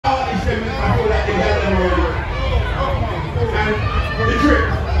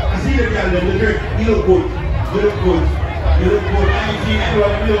You look good. You look good. You look good. I ain't seen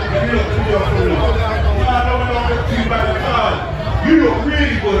anyone look. You look good. No, I don't look too bad at all. You look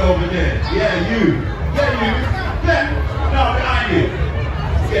really good over there. Yeah, you. Yeah, you. Yeah. No, behind you.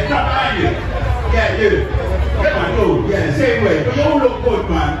 Yeah, not behind you. Yeah, you. Come on, go. Yeah, same way. But you all look good,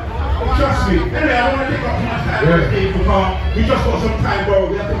 man. Trust me. Anyway, I don't want to pick up too much time with Steve because we just got some time, bro.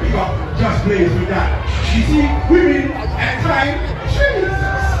 We have to pick up Just Blaze with that. You see, women at time, Jesus.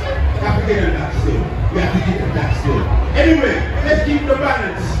 We have to get them that still. We have to get them that still. Anyway, let's keep the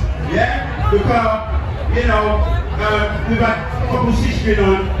balance. Yeah? Because, you know, we've had a couple sisters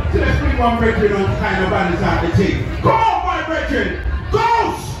on. So let's bring one brethren on to kind of balance out the thing. Come on, my brethren!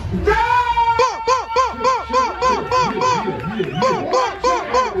 Ghost!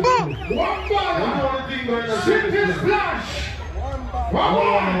 City Splash!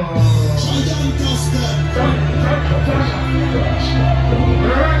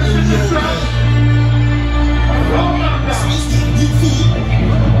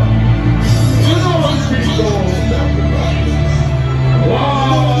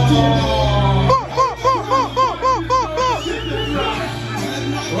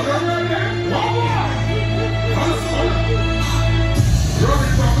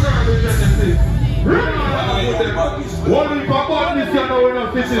 What if I bought this guy now when I'm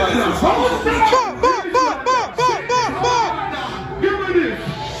sitting here? Give me this!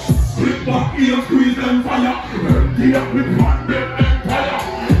 Flip back here, squeeze them fire. Empty up with man, them empire.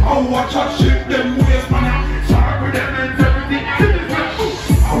 I watch her shake them waist, man. Start with them and everything.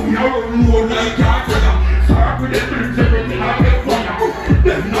 How we are roll like a fire. Start with them and everything. I get fire.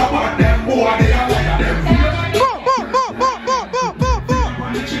 Them not bad, them boy, they are like them.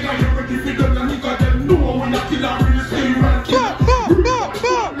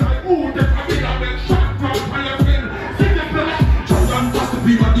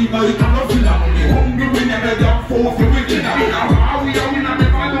 I cannot feel that. Hungry we never get forth to win. How we are winner,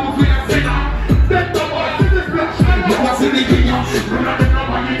 never lose we are winner. Let the boy see the flash. Never see the king. Run at the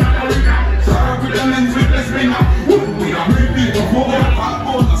nobody in the arena. Serve with the lens with the spinner. We are repeat the whole back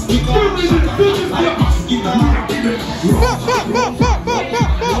on the speaker.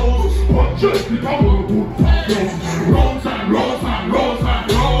 Just the power of good. Rolls and rolls and rolls and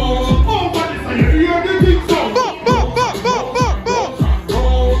rolls. Oh, but it's a year the king song.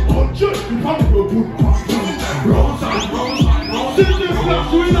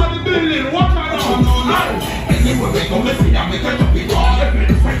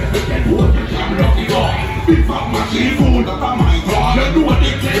 Seafood up on my dog. You know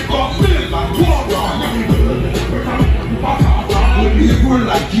they take off bills and water. We people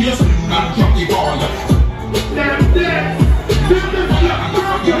like Jesus and Jockey Boy. Them dead. This is black.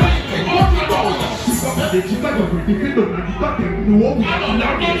 You like it. All the dogs. The chicken of the people don't got them. No, we are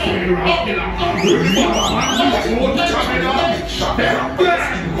not going to say around here. Them dead.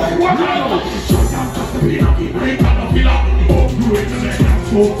 What are those? Shut down just to be happy. Break down the pillar. Oh, you ain't the next one.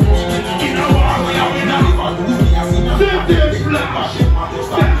 So, in a war, we are in a river.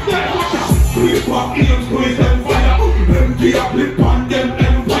 Squeeze back in, squeeze them fire. Empty up, flip on them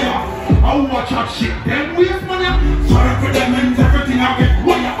empire. I watch her shit, them waste money. Circle them and everything I get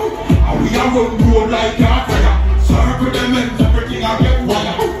wire. We are road like a fire. Circle them and everything I get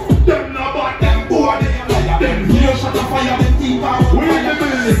wire. Them not about them boy, they are liar. Them here shut the fire, them think I'm wait a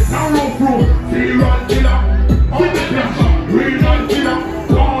minute, now road through. See run killer. See the pressure, we run killer.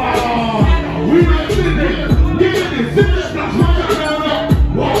 We run killer. Give me this, see the splash.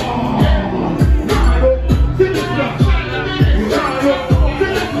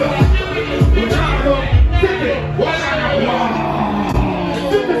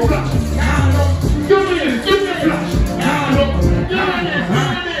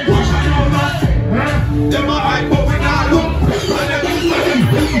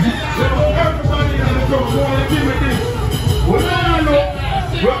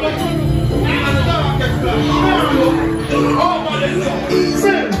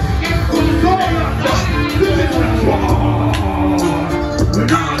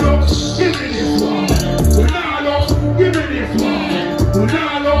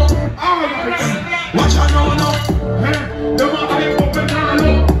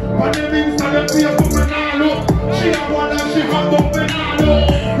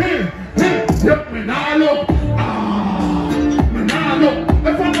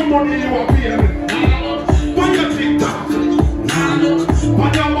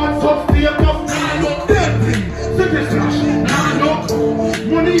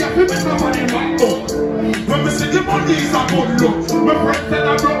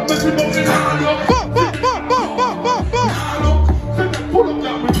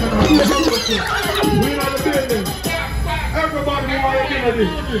 Yeah.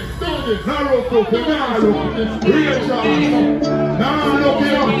 look, nah look. Real chance. Nah look,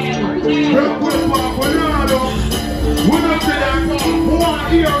 you know. Rock with pop, nah look. We don't say that. We want to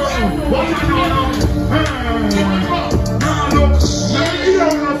hear it. What you know now? Nah look. Let me hear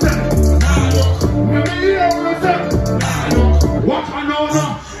what I say. Nah look. Let me hear what I say. Nah look. What I know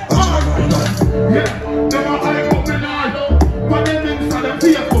now? Yeah. Never hype up in all. But then inside the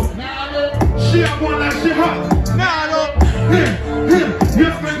vehicle. She have one like she hot. Nah look.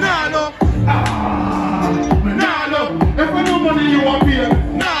 Yes, me nah look. Me nah look. If I no money you want pay.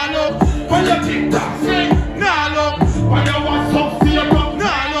 Nah look. When you think that, nah look. When you want some fear,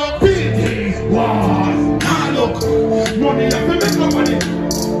 nah look. BT, wow. Nah look. Money you have to make no money.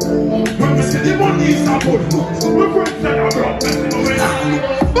 When we see the money is a good. We friends say I'm broke.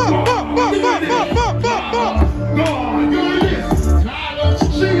 God, you this.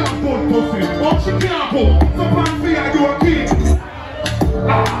 She a good pussy, but she can't go. So man fear you a king.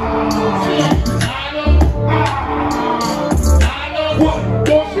 What?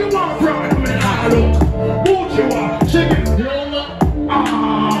 But she want pride me nah look. What you want? Chicken.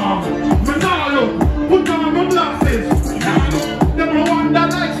 Me nah look. Put on my glasses. Them no one that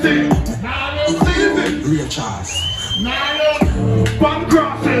likes it. See it? Real Charles. Pan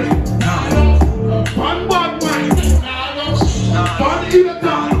crosses. Pan bad mind. Pan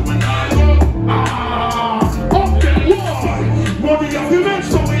eater. Okay, boy. Money have you meant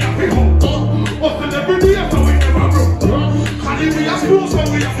so we have to hope. Often every day so we never broke. And if we have to so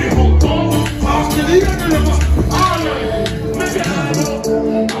we have to hope. After the end of the alright. Maybe I know.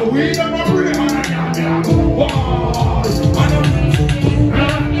 And we never really and I can't be a good boy. And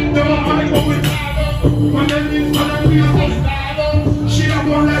I'm never high up with and then it's gonna be a she have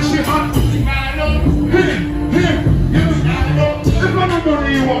one like she hot. Him, you. If I no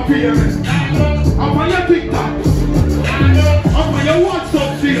money you want pay me. I'm on your TikTok. I'm on your WhatsApp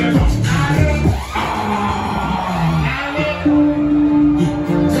theater.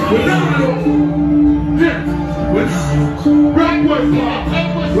 We're not look. We're not look. Right word for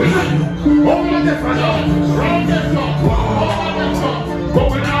we're not look. Over the front. Round the top. But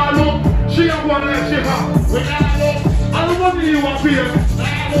we're not look. She have one like she hot. We're not look. I don't want you up here.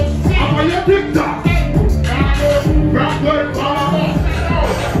 I'm on your TikTok. Right word for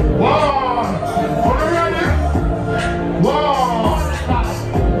wow. Are you ready? Wow.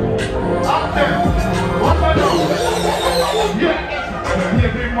 Okay. What I do? Yeah.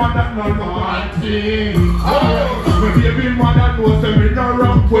 Baby mother no party. Baby mother knows that we no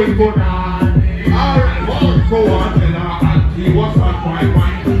rock with Bonani. Alright. Go on tell her auntie what's on my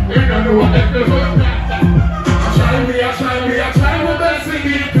mind. You don't know what that is. I try my best to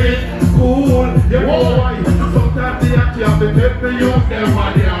keep it cool. You know why? Sometimes the auntie have to take the youth them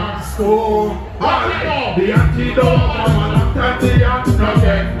when they are at school. Alright. The auntie don't come and sometimes the auntie don't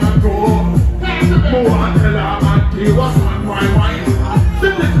get no go. Go on tell her auntie what's on my mind. See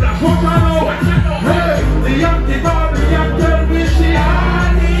this flash, what I know? Hey, the auntie got the auntie tell me she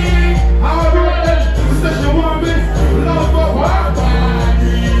had it. Alright then, she said she want me. Love for what?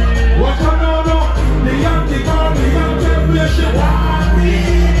 What I know now? The auntie got the auntie tell me she want me.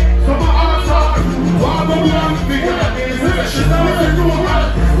 So my heart hard, why go on because she don't say no right.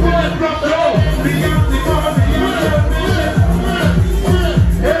 Where's the show? The auntie got the auntie tell me she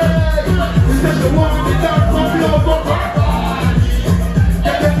hey, she said she want me down from love for what?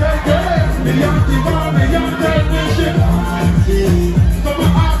 The auntie got the auntie tell me she want me. So my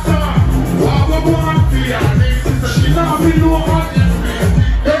heart hard, why go on because she don't be no one.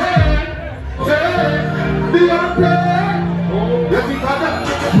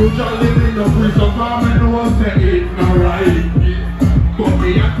 Usually in the prison, mama knows that it's not right. But me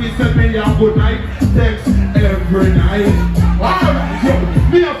auntie said me a good night text every night. Alright, yo,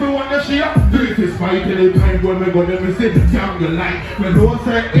 me have to want to share. This is fight any time when we go to me sit down the line. We don't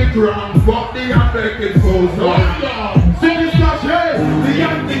say it's wrong, but the affect it goes on. See this clash, hey, the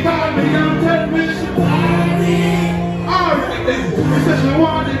auntie called me and tell me she want me. Alright then, she said she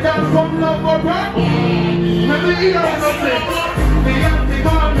wanted that from love for her. Let me hear nothing. The auntie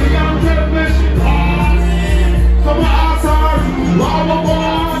called me and tell me she want me. So my ass her, wow,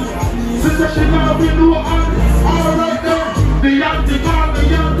 wow. She said she not be no one. Alright then, the auntie called me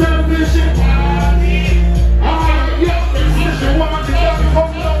and tell me she want me. Alright, yeah, she said she wanted that from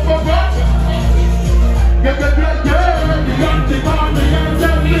love for her. Yeah. The auntie called me and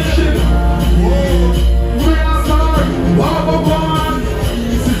tell me she want me. We ask her, wow, wow.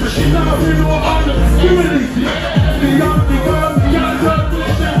 She said she not be no one. Give me this, yeah. The auntie called me.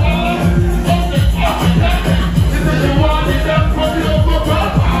 She said she wanted that from love for her.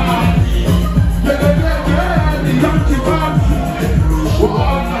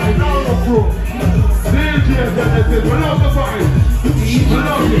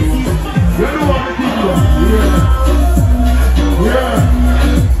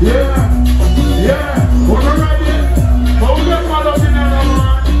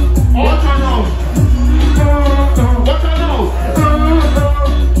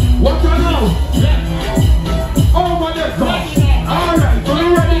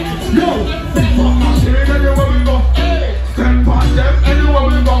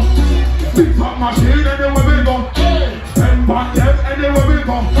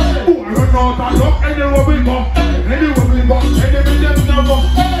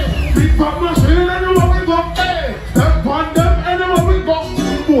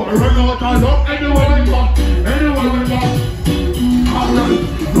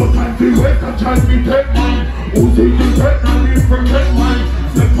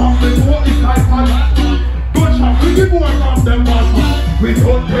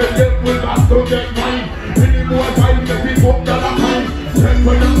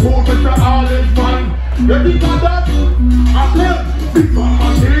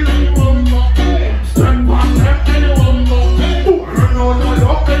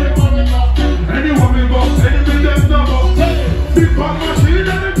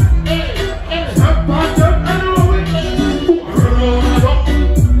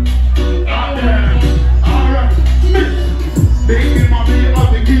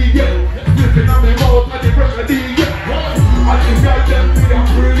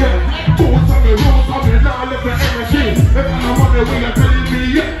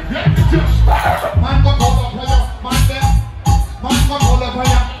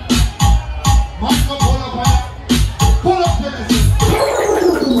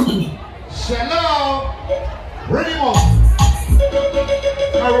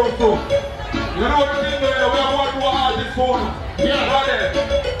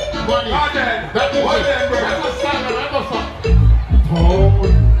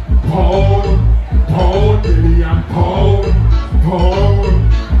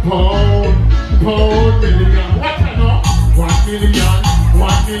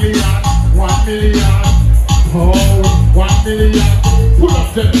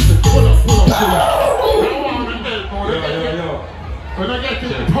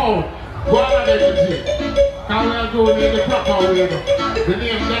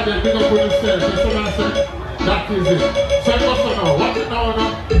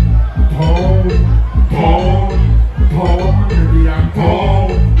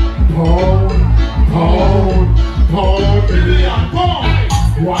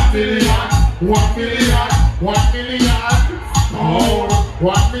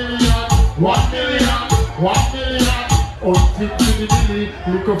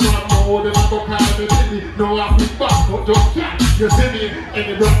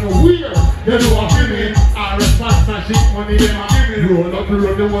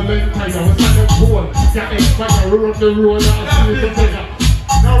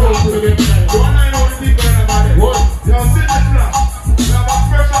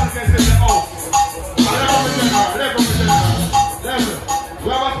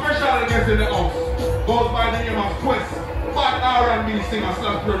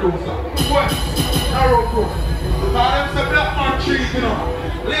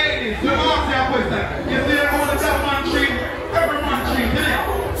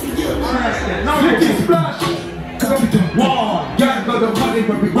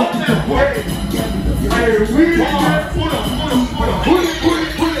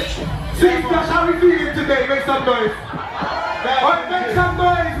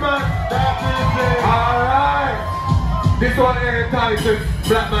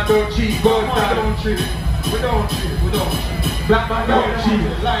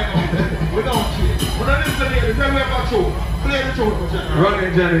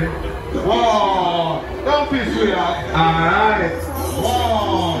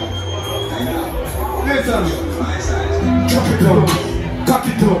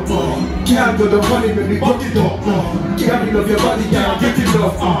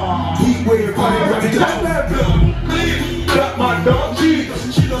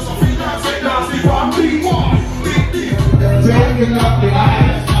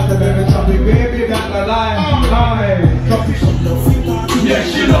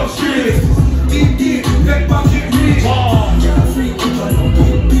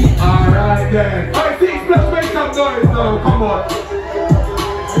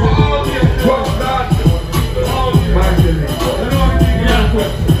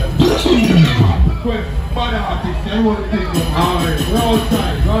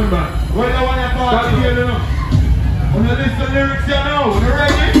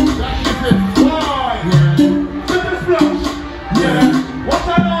 Yeah. What's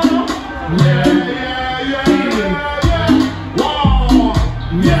that on? Yeah. Wow.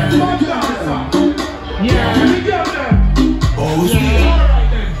 Yeah. Yeah. Oh, yeah. Alright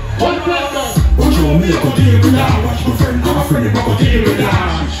then. What's that then? Watch your make a deal with that. Watch my friend, I'm a friend, make a deal with that.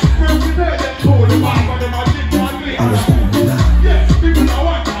 First we heard them told the man, but them a did one way. Understand that? Yeah, people don't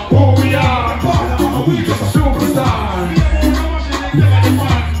want that. Oh, we are. We just a superstar.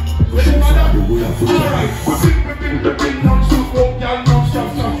 Alright, we bring non-stop, walk y'all non-stop,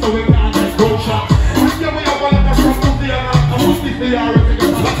 so we can't get go shop. And yeah, we have a lot of stuff to the other, and what's this they are, and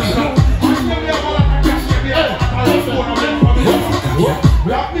yeah, we have a lot of cash, yeah, we have a lot of phone, and then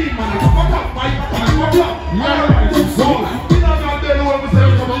we have big money, what up, Mike, what up? Alright, so, we don't know when we say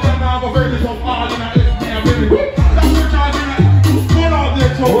we don't have a very tough all in a SB, and very good. That's what y'all do, go out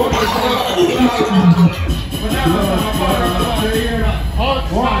there, so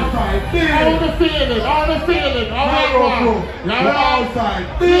outside, all the feeling, outside,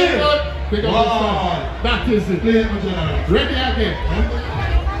 big up that is it. Ready again.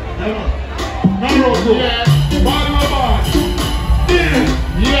 No road, yeah. Bottom of bar.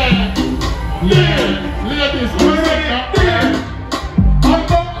 Yeah. Ladies, we're ready. Up. Yeah.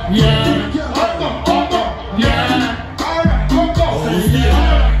 Alright, up. Yeah.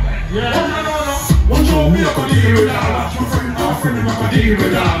 Watch your milk on the deal with that. Watch my friend, our friend, make a deal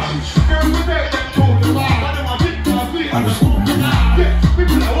with that. First we take them to the bar, but them a big coffee. Understand me now. Yeah,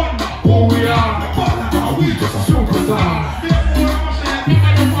 people that wonder who we are. Now we just a superstar. They have more machine, they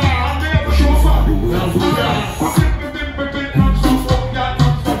have the fire, and they have the chauffeur. That's who we are. Big non-stop, walk y'all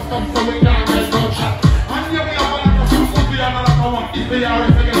non-stop, so we can't get no shot. And yeah, we have a lot of stuff, we have a lot of one. If they are,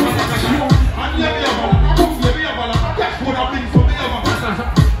 if they get a lot of cash. And yeah, we have a lot of books, yeah, we have a lot of cash. What a bling, so they have a cash.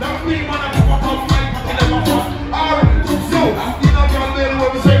 That's me, man, I come up on my alright, so, you know, you're little when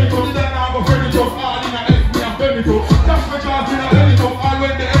we say it, but you don't have a friend of all in a SB and Benito. That's what you're doing, all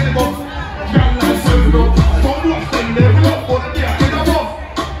when the end goes. Can't like selling up. Don't watch them, they will up for the day, in a buff.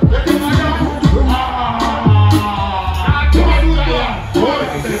 Let them know.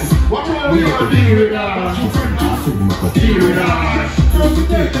 What will we all deal with that? Deal with that. First we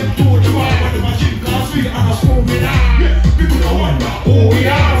take them to the bar, but the machine can't see, and a spoon with that. Yeah, people don't wonder who we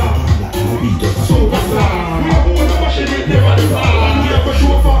are. Superstar. We have all the machine, never the bar. We have a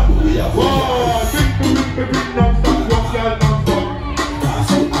chauffeur. Wow, big non-stop, walk y'all non-stop.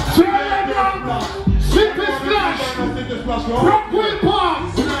 City Splash. Brooklyn Park.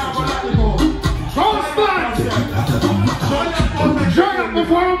 Don't stand. Join up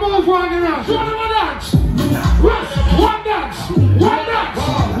before we move on, you know. Show them a dance. Rest. One dance. One dance.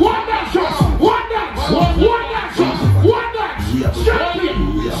 One dance. One dance. One dance. One dance. Skanky.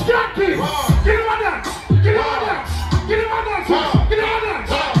 Skanky. Get him a dance. Get him a dance. Get him a dance. Get him a dance.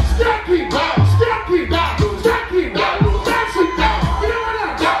 Skanky. Skanky. Skanky. Dancing. Get him a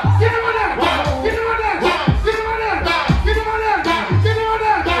dance. Get him a dance. Get him a dance. Get him a dance. Get him a dance. Get him a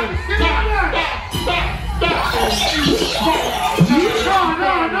dance. Get him a dance.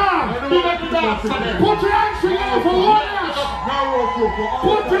 Put your hands together for oneness.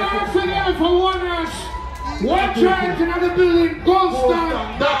 Put your hands together for oneness. One giant in the building, gold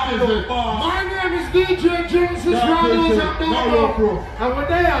star. That is it. My name is DJ Genesis Ronalds and Dodo. And we're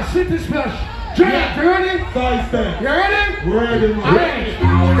there, City Splash. Giant, you ready? You ready? We're ready, man.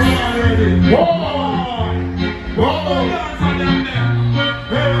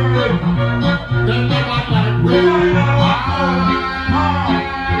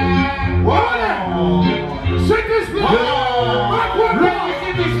 City Splash.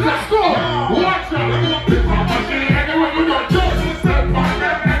 Let's go. Watch that. Anywhere we go, just step on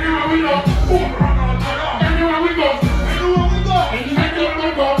them. Anywhere we go, anywhere we go, anywhere we go, anywhere we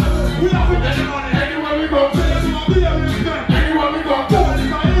go. We have to get on it. Anywhere we go, anywhere we go,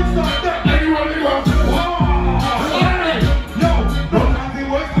 anywhere we go. Alright, yo, don't have the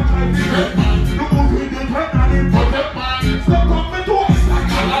words to try to get. No more we do turn on it. Protect mine. Step on me twice like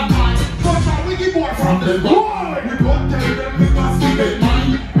a lot mine. Touch a wiggy boy from the boy. We don't tell them we must get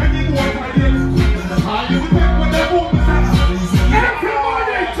mine.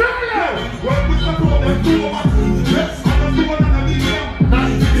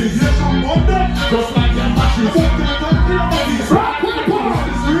 Just like them machines. Rock with the power.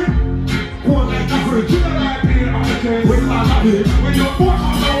 Pour like the bridge. With my habit. When you're forced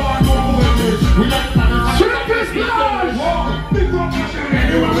to go on, no more this. We got the Circus Lounge. Big rock machine.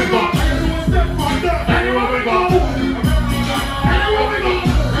 Anywhere we go. Everyone step on that. Anywhere we go. Anywhere we go.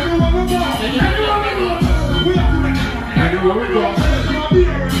 Anywhere we go. Anywhere we go. We have to make it. Anywhere we go. Anywhere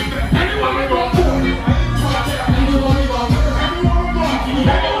we go.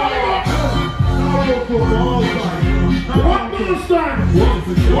 Anywhere we go. One more time.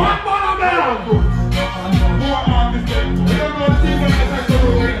 One man bell. More artists. We don't know the thing that I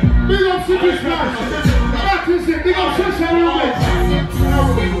said. Big up City Smash. That is it. Big up Social Movement.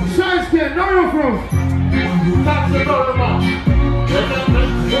 Science Kid, no from. That's the man.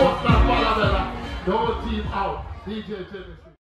 The whole team out. DJ Genesis.